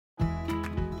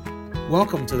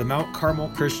Welcome to the Mount Carmel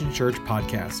Christian Church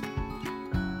podcast.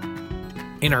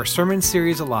 In our sermon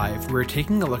series Alive, we're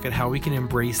taking a look at how we can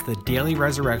embrace the daily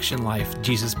resurrection life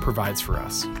Jesus provides for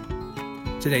us.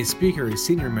 Today's speaker is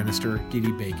Senior Minister Dee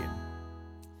Dee Bacon.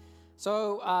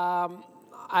 So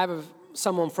I have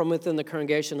someone from within the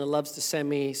congregation that loves to send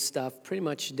me stuff pretty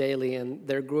much daily, and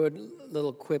they're good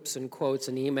little quips and quotes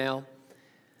and email.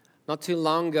 Not too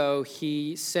long ago,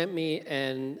 he sent me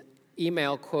an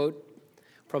email quote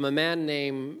from a man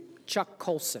named Chuck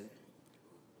Colson.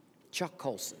 Chuck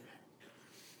Colson.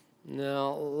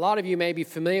 Now, a lot of you may be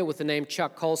familiar with the name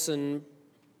Chuck Colson,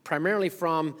 primarily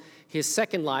from his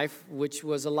second life, which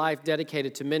was a life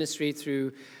dedicated to ministry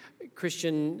through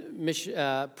Christian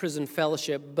Prison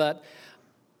Fellowship. But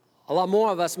a lot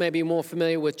more of us may be more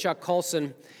familiar with Chuck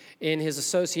Colson in his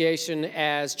association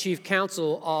as chief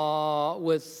counsel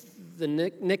with the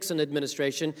Nixon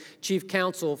administration, chief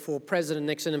counsel for President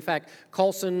Nixon. In fact,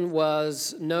 Colson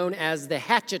was known as the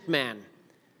hatchet man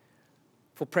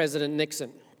for President Nixon.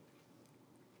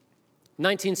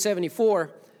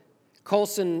 1974,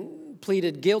 Colson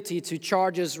pleaded guilty to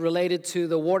charges related to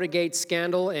the Watergate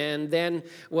scandal and then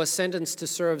was sentenced to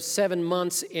serve 7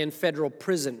 months in federal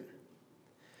prison.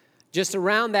 Just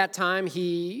around that time,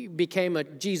 he became a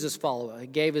Jesus follower. He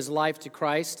gave his life to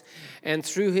Christ, and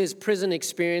through his prison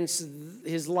experience,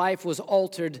 his life was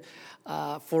altered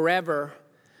forever.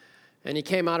 And he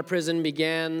came out of prison,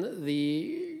 began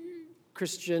the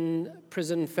Christian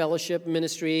Prison Fellowship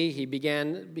ministry. He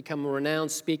began to become a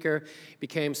renowned speaker,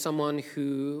 became someone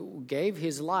who gave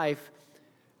his life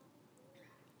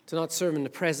to not serving the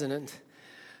president,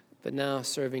 but now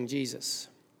serving Jesus.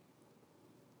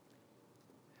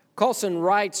 Colson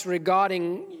writes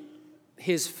regarding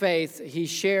his faith. He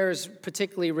shares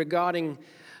particularly regarding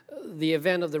the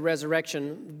event of the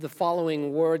resurrection the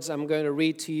following words. I'm going to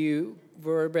read to you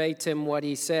verbatim what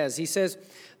he says. He says,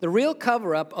 "The real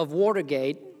cover-up of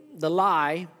Watergate, the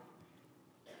lie,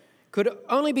 could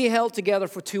only be held together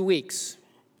for 2 weeks.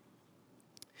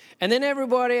 And then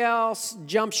everybody else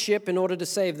jumped ship in order to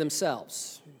save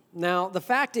themselves. Now, the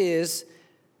fact is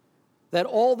that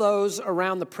all those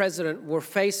around the president were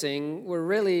facing were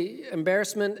really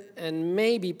embarrassment and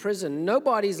maybe prison.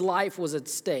 Nobody's life was at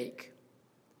stake.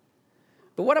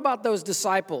 But what about those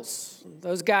disciples,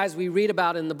 those guys we read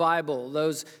about in the Bible,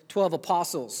 those 12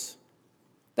 apostles?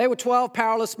 They were 12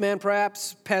 powerless men,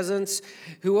 perhaps peasants,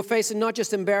 who were facing not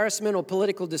just embarrassment or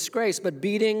political disgrace, but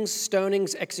beatings,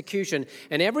 stonings, execution.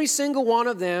 And every single one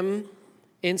of them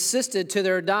insisted to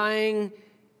their dying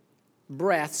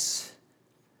breaths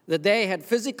that they had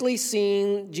physically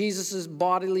seen Jesus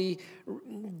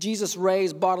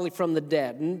raised bodily from the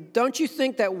dead. And don't you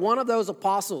think that one of those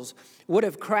apostles would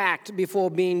have cracked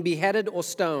before being beheaded or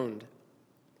stoned?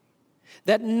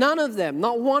 That none of them,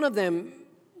 not one of them,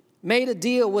 made a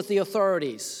deal with the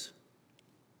authorities.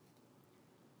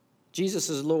 Jesus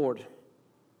is Lord.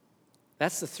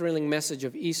 That's the thrilling message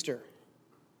of Easter.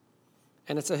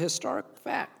 And it's a historic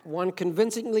fact, one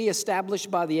convincingly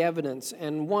established by the evidence,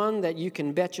 and one that you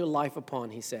can bet your life upon,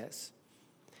 he says.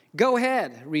 Go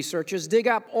ahead, researchers, dig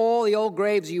up all the old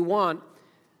graves you want.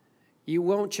 You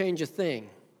won't change a thing.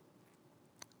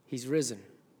 He's risen.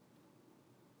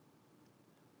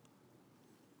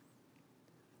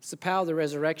 It's the power of the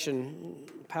resurrection,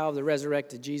 power of the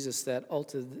resurrected Jesus that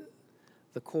altered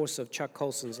the course of Chuck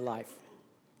Colson's life.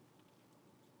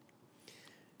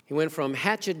 He went from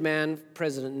hatchet man,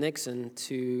 President Nixon,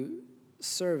 to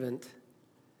servant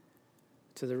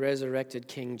to the resurrected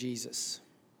King Jesus.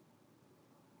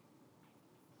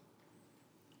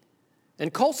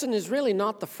 And Colson is really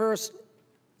not the first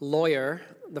lawyer,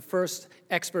 the first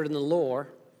expert in the law,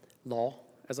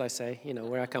 as I say,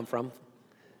 where I come from.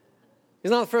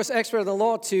 He's not the first expert in the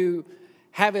law to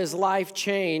have his life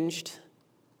changed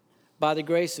by the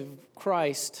grace of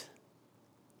Christ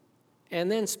and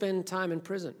then spend time in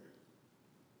prison.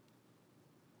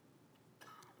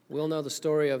 We'll know the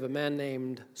story of a man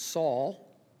named Saul,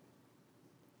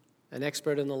 an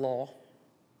expert in the law,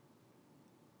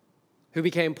 who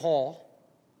became Paul,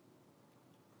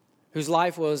 whose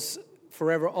life was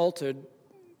forever altered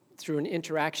through an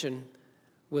interaction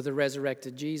with the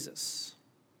resurrected Jesus.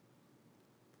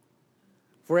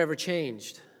 Forever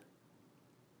changed.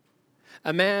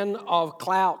 A man of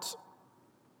clout,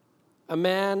 a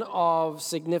man of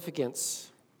significance,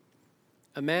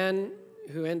 a man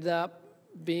who ended up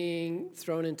being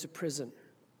thrown into prison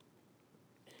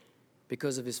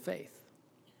because of his faith,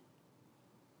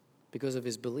 because of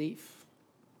his belief,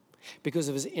 because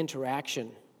of his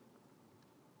interaction.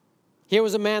 Here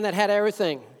was a man that had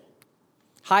everything: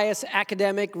 highest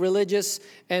academic, religious,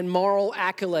 and moral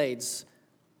accolades.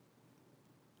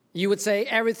 You would say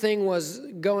everything was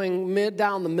going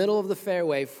down the middle of the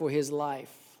fairway for his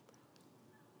life.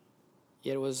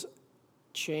 Yet it was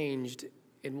changed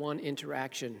in one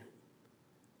interaction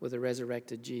with the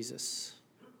resurrected Jesus.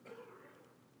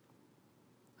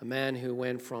 A man who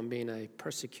went from being a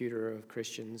persecutor of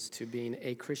Christians to being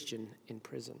a Christian in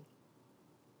prison.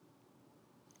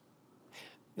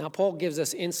 Now, Paul gives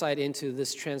us insight into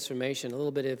this transformation, a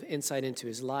little bit of insight into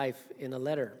his life in a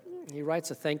letter. He writes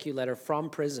a thank you letter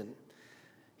from prison.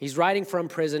 He's writing from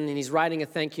prison, and he's writing a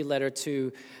thank you letter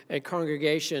to a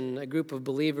congregation, a group of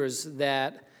believers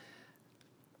that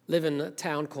live in a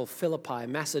town called Philippi, a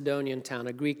Macedonian town,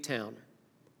 a Greek town.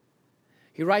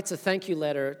 He writes a thank you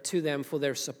letter to them for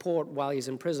their support while he's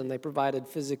in prison. They provided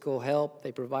physical help.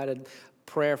 They provided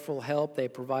prayerful help. They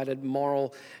provided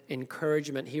moral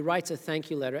encouragement. He writes a thank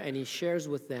you letter, and he shares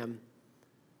with them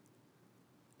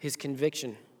his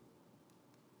conviction,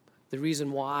 the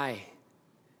reason why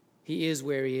he is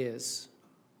where he is.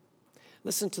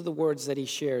 Listen to the words that he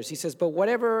shares. He says, "But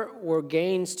whatever were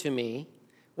gains to me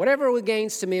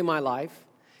in my life,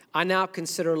 I now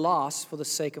consider loss for the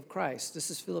sake of Christ." This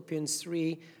is Philippians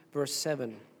 3, verse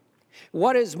 7.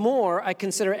 "What is more, I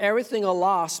consider everything a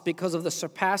loss because of the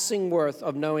surpassing worth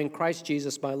of knowing Christ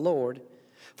Jesus my Lord,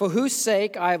 for whose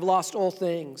sake I have lost all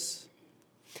things.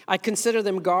 I consider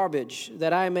them garbage,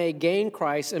 that I may gain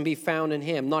Christ and be found in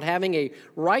him, not having a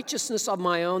righteousness of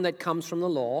my own that comes from the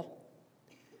law,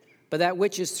 but that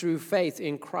which is through faith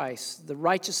in Christ, the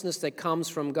righteousness that comes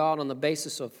from God on the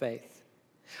basis of faith.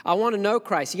 I want to know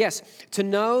Christ, yes, to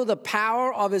know the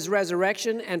power of his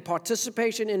resurrection and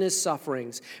participation in his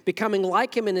sufferings, becoming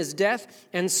like him in his death,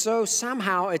 and so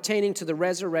somehow attaining to the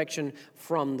resurrection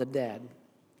from the dead."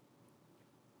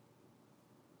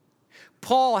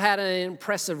 Paul had an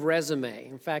impressive resume.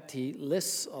 In fact, he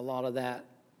lists a lot of that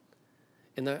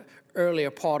in the earlier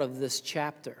part of this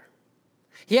chapter.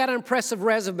 He had an impressive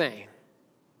resume.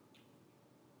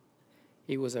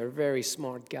 He was a very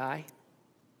smart guy.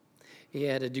 He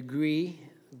had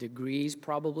degrees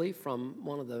probably, from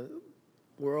one of the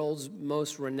world's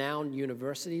most renowned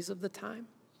universities of the time.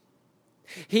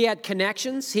 He had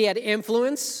connections. He had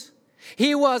influence.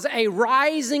 He was a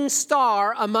rising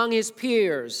star among his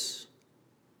peers.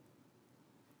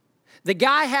 The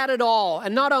guy had it all.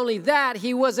 And not only that,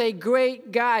 he was a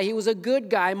great guy. He was a good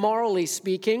guy, morally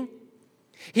speaking.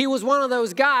 He was one of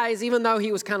those guys, even though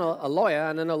he was kind of a lawyer,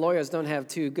 and I know lawyers don't have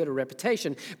too good a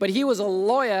reputation, but he was a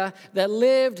lawyer that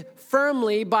lived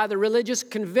firmly by the religious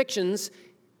convictions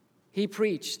he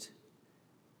preached.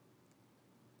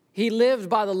 He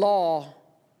lived by the law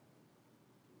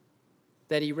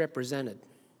that he represented.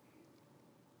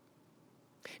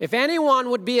 If anyone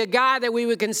would be a guy that we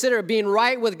would consider being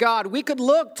right with God, we could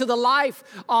look to the life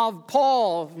of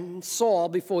Saul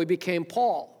before he became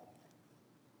Paul.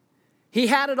 He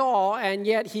had it all, and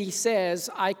yet he says,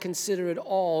 "I consider it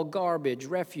all garbage,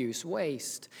 refuse,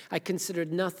 waste. I consider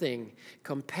it nothing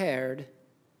compared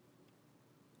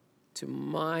to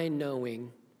my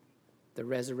knowing the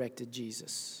resurrected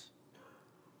Jesus."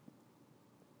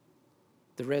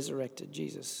 The resurrected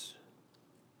Jesus.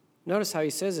 Notice how he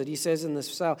says it. He says in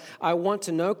this psalm, "I want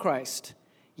to know Christ,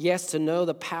 yes, to know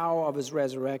the power of his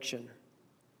resurrection."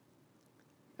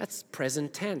 That's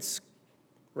present tense,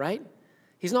 right?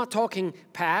 He's not talking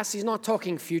past, he's not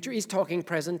talking future, he's talking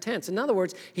present tense. In other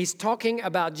words, he's talking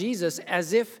about Jesus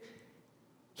as if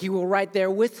he were right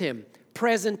there with him.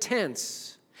 Present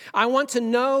tense. I want to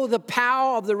know the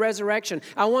power of the resurrection.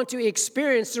 I want to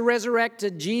experience the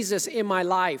resurrected Jesus in my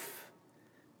life.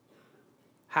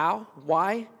 How?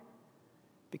 Why?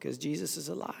 Because Jesus is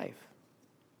alive.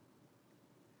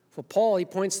 For Paul, he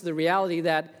points to the reality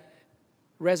that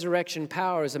resurrection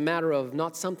power is a matter of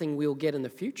not something we'll get in the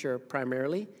future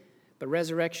primarily, but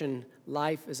resurrection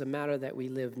life is a matter that we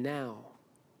live now.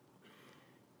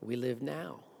 We live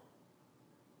now.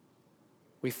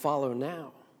 We follow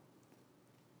now.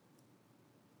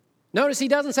 Notice he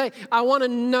doesn't say, "I want to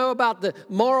know about the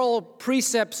moral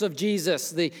precepts of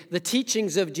Jesus, the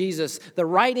teachings of Jesus, the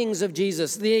writings of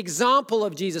Jesus, the example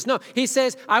of Jesus." No, he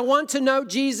says, "I want to know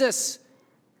Jesus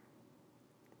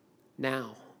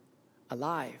now,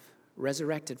 alive,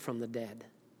 resurrected from the dead.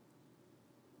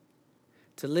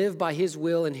 To live by his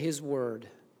will and his word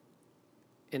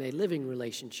in a living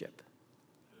relationship.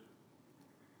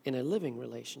 In a living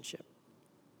relationship.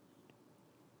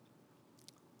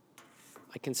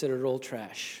 I consider it all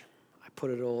trash. I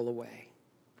put it all away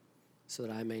so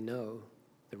that I may know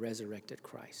the resurrected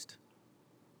Christ."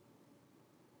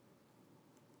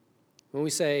 When we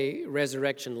say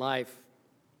resurrection life,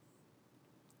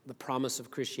 the promise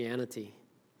of Christianity,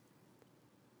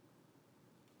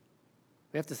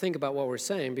 We have to think about what we're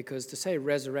saying, because to say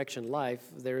resurrection life,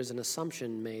 there is an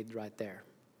assumption made right there.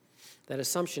 That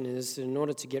assumption is, in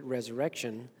order to get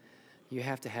resurrection, you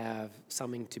have to have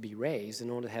something to be raised. In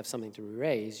order to have something to be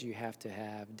raised, you have to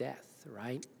have death,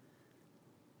 right?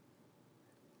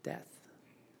 Death.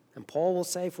 And Paul will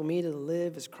say, for me to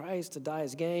live is Christ, to die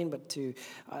is gain, but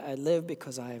I live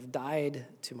because I have died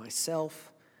to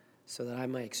myself so that I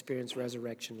may experience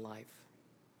resurrection life.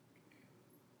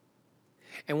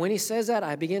 And when he says that,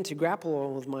 I begin to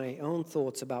grapple with my own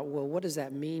thoughts about, well, what does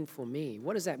that mean for me?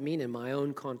 What does that mean in my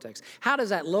own context? How does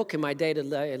that look in my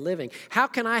day-to-day living? How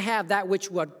can I have that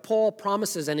what Paul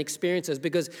promises and experiences?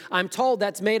 Because I'm told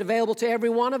that's made available to every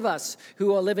one of us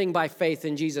who are living by faith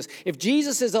in Jesus. If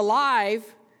Jesus is alive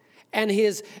and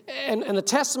the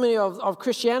testimony of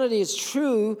Christianity is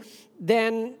true,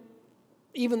 then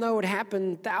even though it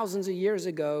happened thousands of years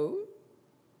ago,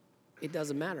 it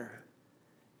doesn't matter.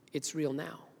 It's real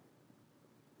now.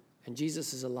 And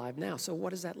Jesus is alive now. So what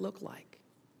does that look like?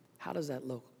 How does that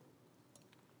look?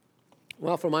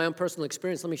 Well, from my own personal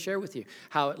experience, let me share with you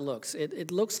how it looks. It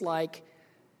looks like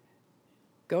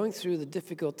going through the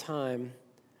difficult time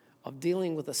of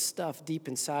dealing with the stuff deep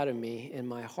inside of me in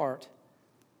my heart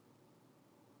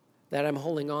that I'm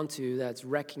holding on to that's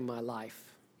wrecking my life.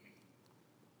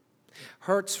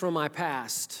 Hurts from my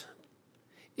past.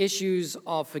 Issues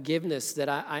of forgiveness that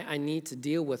I need to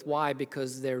deal with. Why?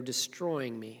 Because they're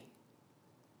destroying me.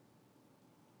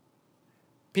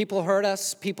 People hurt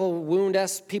us, people wound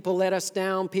us, people let us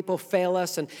down, people fail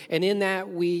us, and in that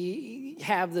we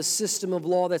have the system of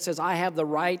law that says I have the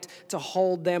right to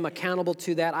hold them accountable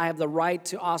to that. I have the right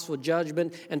to ask for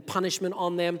judgment and punishment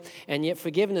on them, and yet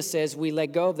forgiveness says we let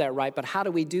go of that right. But how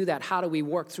do we do that? How do we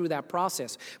work through that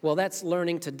process? Well, that's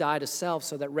learning to die to self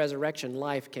so that resurrection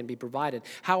life can be provided.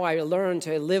 How I learn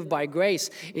to live by grace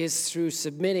is through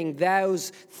submitting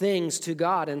those things to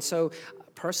God. And so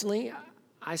personally,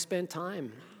 I spent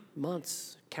time,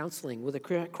 months, counseling with a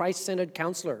Christ-centered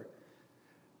counselor,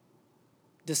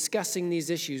 discussing these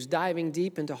issues, diving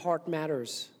deep into heart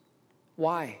matters.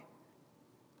 Why?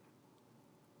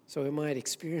 So we might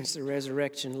experience the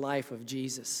resurrection life of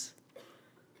Jesus.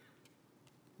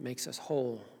 Makes us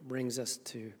whole, brings us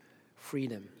to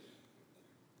freedom.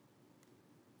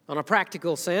 On a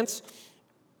practical sense,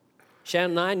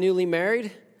 Shannon and I, newly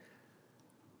married,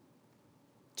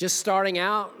 just starting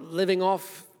out, living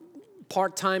off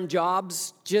part-time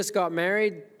jobs, just got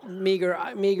married,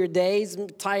 meager days,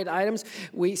 tight items.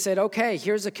 We said, okay,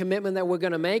 here's a commitment that we're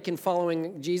going to make in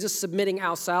following Jesus, submitting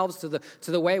ourselves to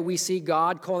the way we see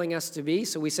God calling us to be.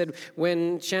 So we said,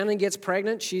 when Shannon gets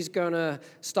pregnant, she's going to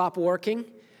stop working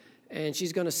and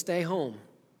she's going to stay home.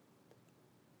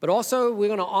 But also, we're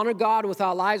going to honor God with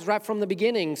our lives right from the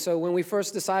beginning. So when we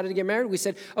first decided to get married, we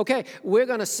said, okay, we're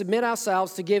going to submit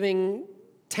ourselves to giving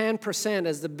 10%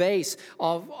 as the base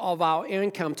of our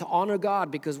income to honor God,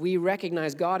 because we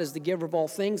recognize God as the giver of all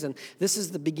things. And this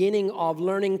is the beginning of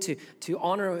learning to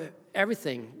honor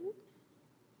everything.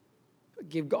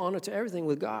 Give honor to everything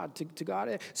with God, to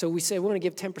God. So we say we're going to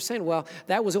give 10%. Well,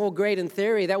 that was all great in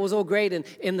theory. That was all great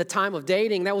in the time of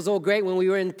dating. That was all great when we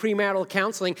were in premarital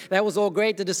counseling. That was all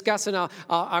great to discuss in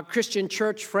our Christian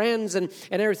church friends and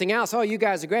everything else. Oh, you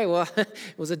guys are great. Well, it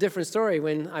was a different story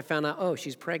when I found out, oh,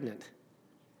 she's pregnant.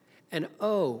 And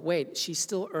oh, wait, she's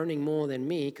still earning more than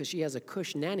me because she has a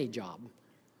cush nanny job.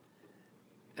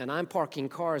 And I'm parking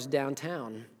cars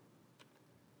downtown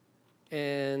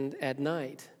and at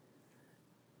night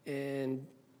and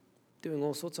doing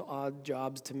all sorts of odd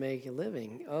jobs to make a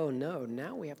living. Oh no,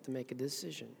 now we have to make a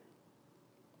decision.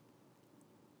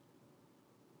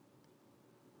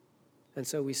 And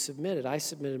so we submitted. I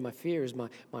submitted my fears,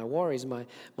 my worries,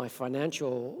 my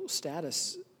financial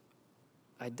status.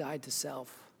 I died to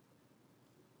self.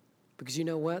 Because you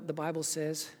know what? The Bible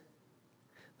says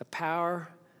the power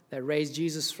that raised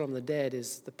Jesus from the dead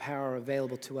is the power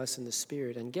available to us in the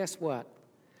Spirit. And guess what?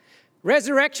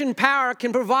 Resurrection power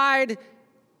can provide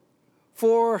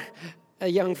for a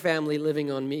young family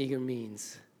living on meager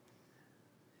means.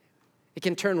 It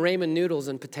can turn ramen noodles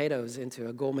and potatoes into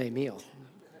a gourmet meal.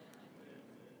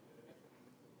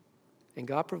 And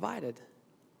God provided.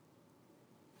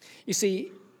 You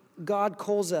see, God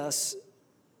calls us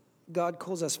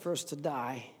first to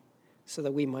die so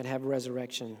that we might have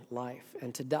resurrection life.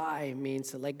 And to die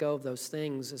means to let go of those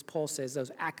things, as Paul says,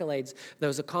 those accolades,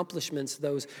 those accomplishments,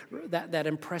 that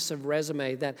impressive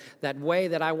resume, that way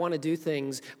that I want to do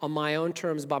things on my own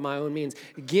terms, by my own means.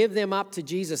 Give them up to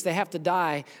Jesus. They have to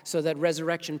die so that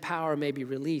resurrection power may be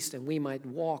released and we might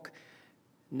walk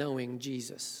knowing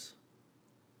Jesus.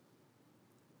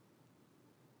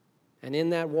 And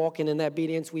in that walk and in that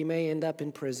obedience, we may end up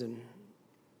in prison.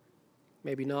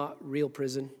 Maybe not real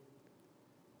prison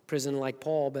like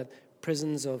Paul, but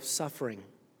prisons of suffering.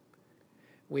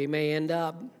 We may end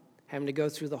up having to go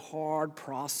through the hard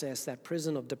process, that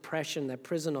prison of depression, that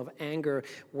prison of anger,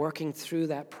 working through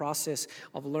that process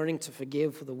of learning to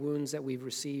forgive for the wounds that we've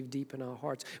received deep in our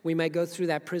hearts. We may go through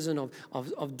that prison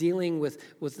of dealing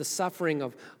with the suffering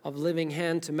of living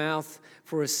hand to mouth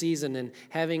for a season and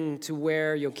having to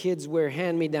wear, your kids wear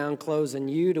hand-me-down clothes and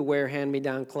you to wear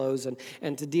hand-me-down clothes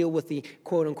and to deal with the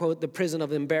quote-unquote, the prison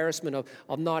of embarrassment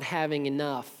of not having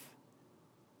enough.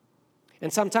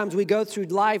 And sometimes we go through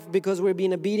life because we're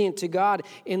being obedient to God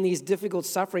in these difficult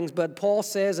sufferings. But Paul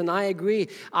says, and I agree,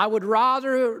 I would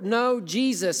rather know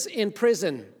Jesus in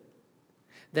prison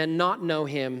than not know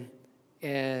him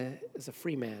as a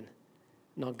free man,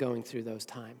 not going through those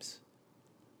times.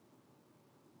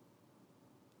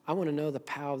 I want to know the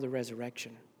power of the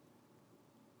resurrection.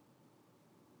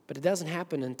 But it doesn't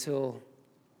happen until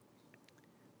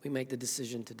we make the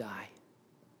decision to die.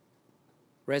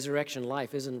 Resurrection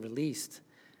life isn't released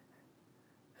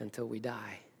until we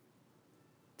die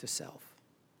to self.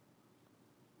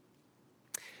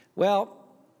 Well,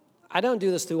 I don't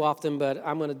do this too often, but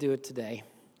I'm going to do it today.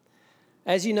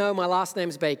 As you know, my last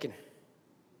name's Bacon,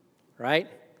 right?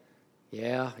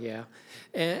 Yeah.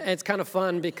 And it's kind of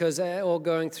fun because all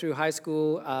going through high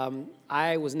school,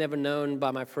 I was never known by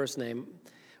my first name.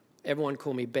 Everyone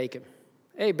called me Bacon.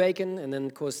 Hey, bacon, and then,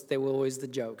 of course, there were always the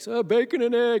jokes. Oh, bacon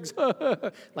and eggs.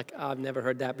 Like, I've never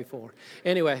heard that before.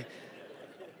 Anyway,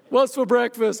 what's for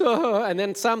breakfast? And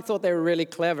then some thought they were really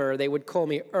clever. They would call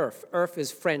me Earth. Earth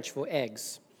is French for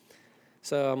eggs.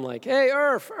 So I'm like, hey,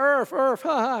 Earth,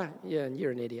 ha. Yeah,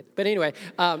 you're an idiot. But anyway,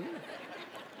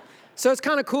 so it's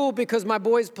kind of cool because my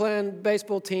boys playing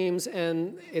baseball teams,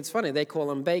 and it's funny, they call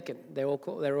them Bacon. They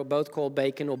were both called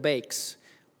Bacon or Bakes.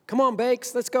 Come on,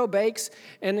 Bakes, let's go, Bakes.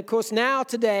 And of course,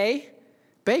 today,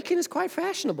 bacon is quite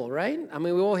fashionable, right? I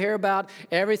mean, we all hear about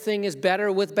everything is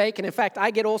better with bacon. In fact,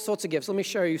 I get all sorts of gifts. Let me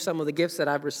show you some of the gifts that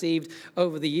I've received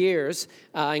over the years,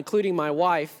 including my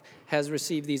wife has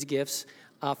received these gifts.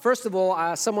 First of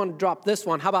all, someone dropped this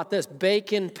one. How about this?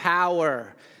 Bacon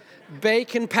Power.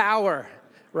 Bacon Power,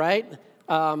 right?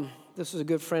 This was a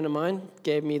good friend of mine,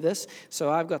 gave me this.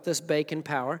 So I've got this Bacon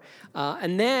Power.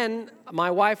 And then my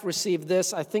wife received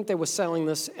this. I think they were selling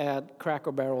this at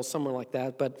Cracker Barrel, somewhere like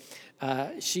that. But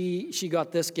she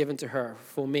got this given to her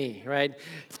for me, right?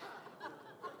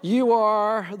 You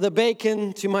are the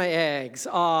bacon to my eggs.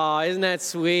 Aw, isn't that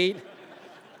sweet?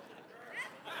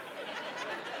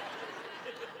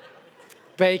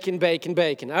 Bacon, bacon,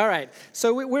 bacon. All right.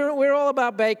 So we're all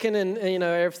about bacon, and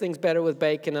everything's better with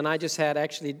bacon. And I just had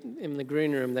actually in the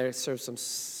green room they served some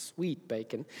sweet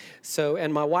bacon. So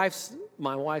and my wife's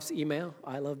email.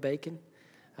 I love bacon.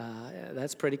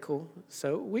 That's pretty cool.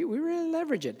 So we really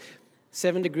leverage it.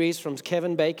 7 degrees from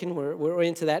Kevin Bacon. We're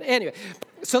into that. Anyway,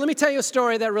 so let me tell you a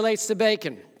story that relates to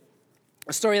bacon.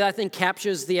 A story that I think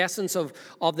captures the essence of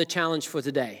the challenge for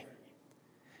today.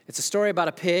 It's a story about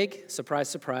a pig. Surprise,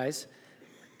 surprise.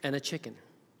 And a chicken.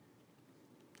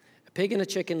 A pig and a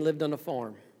chicken lived on a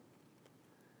farm.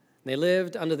 They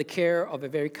lived under the care of a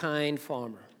very kind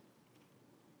farmer.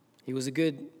 He was a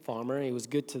good farmer. He was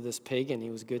good to this pig, and he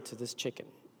was good to this chicken.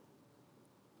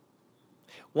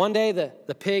 One day,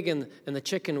 the pig and the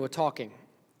chicken were talking,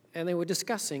 and they were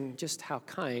discussing just how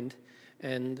kind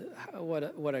and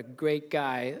what a great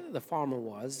guy the farmer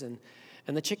was. And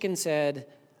the chicken said,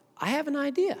 I have an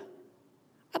idea.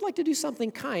 I'd like to do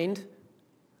something kind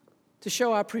to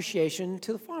show our appreciation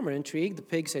to the farmer. Intrigued, the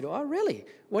pig said, oh, really?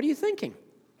 What are you thinking?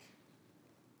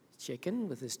 Chicken,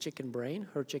 with his chicken brain,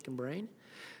 her chicken brain,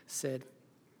 said,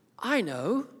 I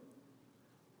know.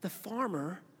 The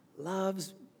farmer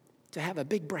loves to have a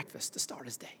big breakfast to start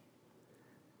his day.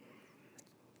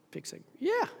 Pig said,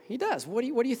 yeah, he does. What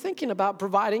are you thinking about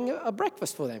providing a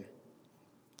breakfast for them?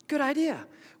 Good idea.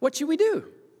 What should we do?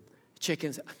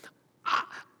 Chicken said,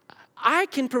 I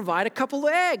can provide a couple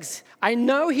of eggs. I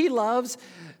know he loves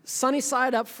sunny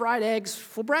side up fried eggs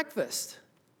for breakfast.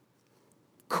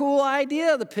 Cool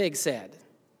idea, the pig said.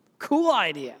 Cool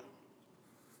idea.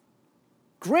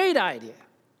 Great idea.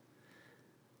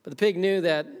 But the pig knew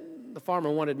that the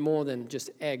farmer wanted more than just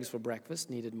eggs for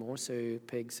breakfast, needed more. So the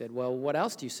pig said, well, what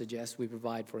else do you suggest we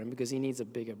provide for him? Because he needs a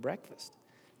bigger breakfast.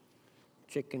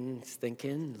 Chicken's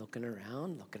thinking, looking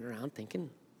around, thinking.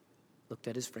 Looked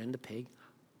at his friend, the pig.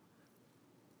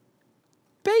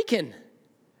 Bacon.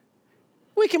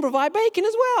 We can provide bacon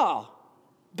as well.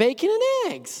 Bacon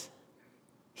and eggs.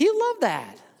 He'll love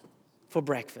that for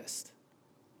breakfast.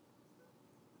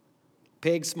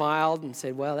 Pig smiled and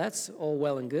said, well, that's all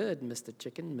well and good, Mr.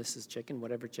 Chicken, Mrs. Chicken,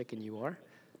 whatever chicken you are.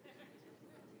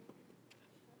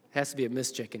 Has to be a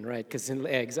Miss Chicken, right? Because in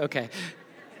eggs, okay.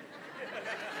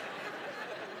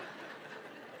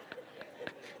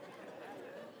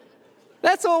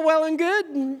 That's all well and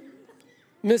good,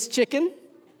 Miss Chicken.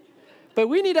 But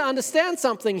we need to understand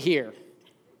something here.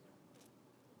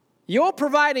 Your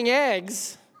providing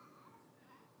eggs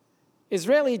is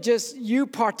really just you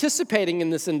participating in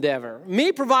this endeavor.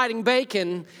 Me providing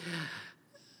bacon,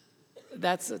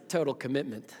 that's a total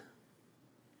commitment.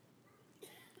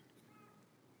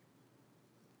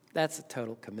 That's a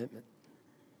total commitment.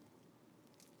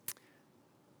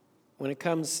 When it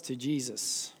comes to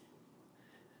Jesus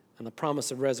and the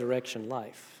promise of resurrection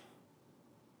life,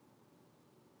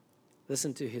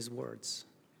 listen to his words.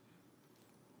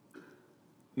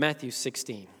 Matthew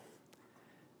 16.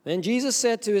 Then Jesus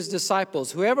said to his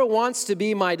disciples, whoever wants to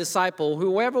be my disciple,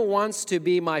 whoever wants to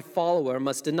be my follower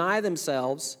must deny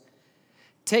themselves,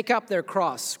 take up their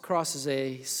cross. Cross is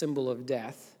a symbol of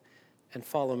death, and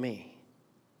follow me.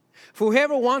 For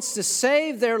whoever wants to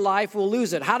save their life will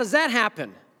lose it. How does that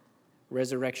happen?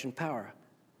 Resurrection power.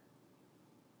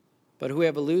 But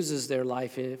whoever loses their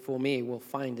life for me will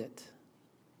find it.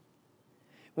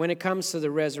 When it comes to the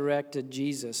resurrected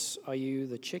Jesus, are you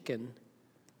the chicken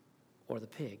or the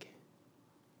pig?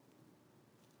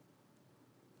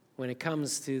 When it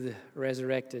comes to the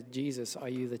resurrected Jesus, are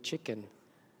you the chicken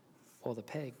or the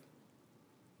pig?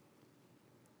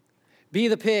 Be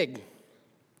the pig.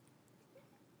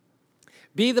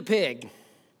 Be the pig.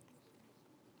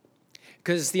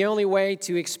 Because it's the only way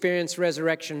to experience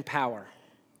resurrection power.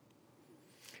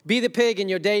 Be the pig in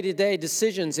your day-to-day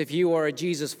decisions if you are a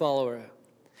Jesus follower.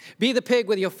 Be the pig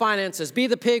with your finances. Be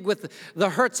the pig with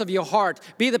the hurts of your heart.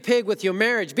 Be the pig with your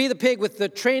marriage. Be the pig with the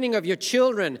training of your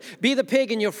children. Be the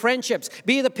pig in your friendships.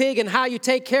 Be the pig in how you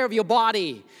take care of your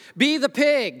body. Be the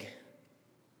pig.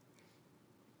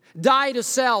 Die to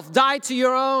self. Die to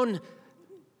your own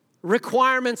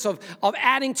requirements of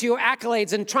adding to your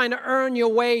accolades and trying to earn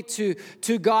your way to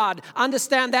God.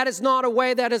 Understand that is not a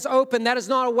way that is open. That is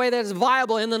not a way that is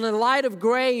viable. And in the light of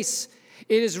grace,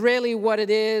 it is really what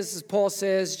it is, as Paul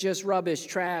says, just rubbish,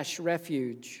 trash,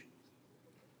 refuge.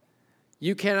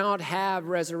 You cannot have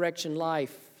resurrection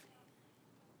life.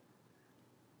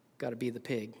 Got to be the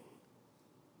pig.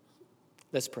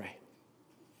 Let's pray.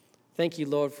 Thank you,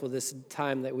 Lord, for this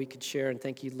time that we could share, and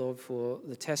thank you, Lord, for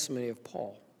the testimony of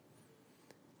Paul.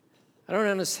 I don't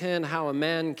understand how a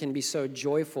man can be so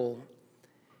joyful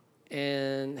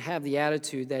and have the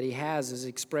attitude that he has as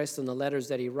expressed in the letters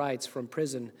that he writes from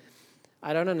prison.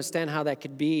 I don't understand how that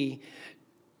could be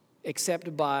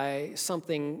except by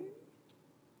something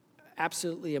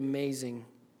absolutely amazing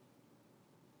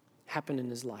happened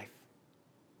in his life.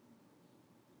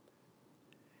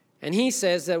 And he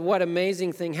says that what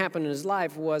amazing thing happened in his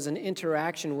life was an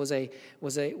interaction, was a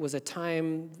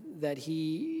time that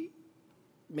he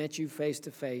met you face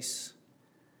to face,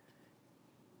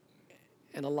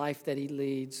 and a life that he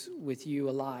leads with you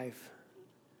alive.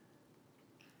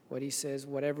 What he says,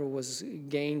 whatever was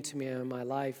gained to me in my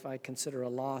life, I consider a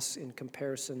loss in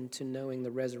comparison to knowing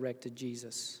the resurrected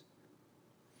Jesus.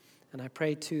 And I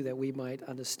pray, too, that we might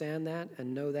understand that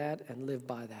and know that and live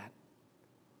by that.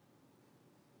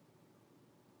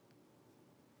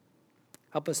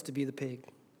 Help us to be the pig.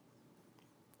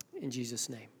 In Jesus'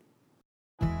 name.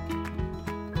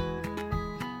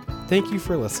 Thank you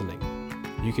for listening.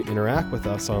 You can interact with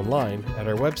us online at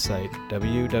our website,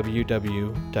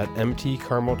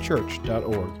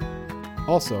 www.mtcarmelchurch.org.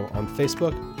 Also on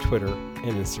Facebook, Twitter,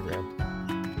 and Instagram.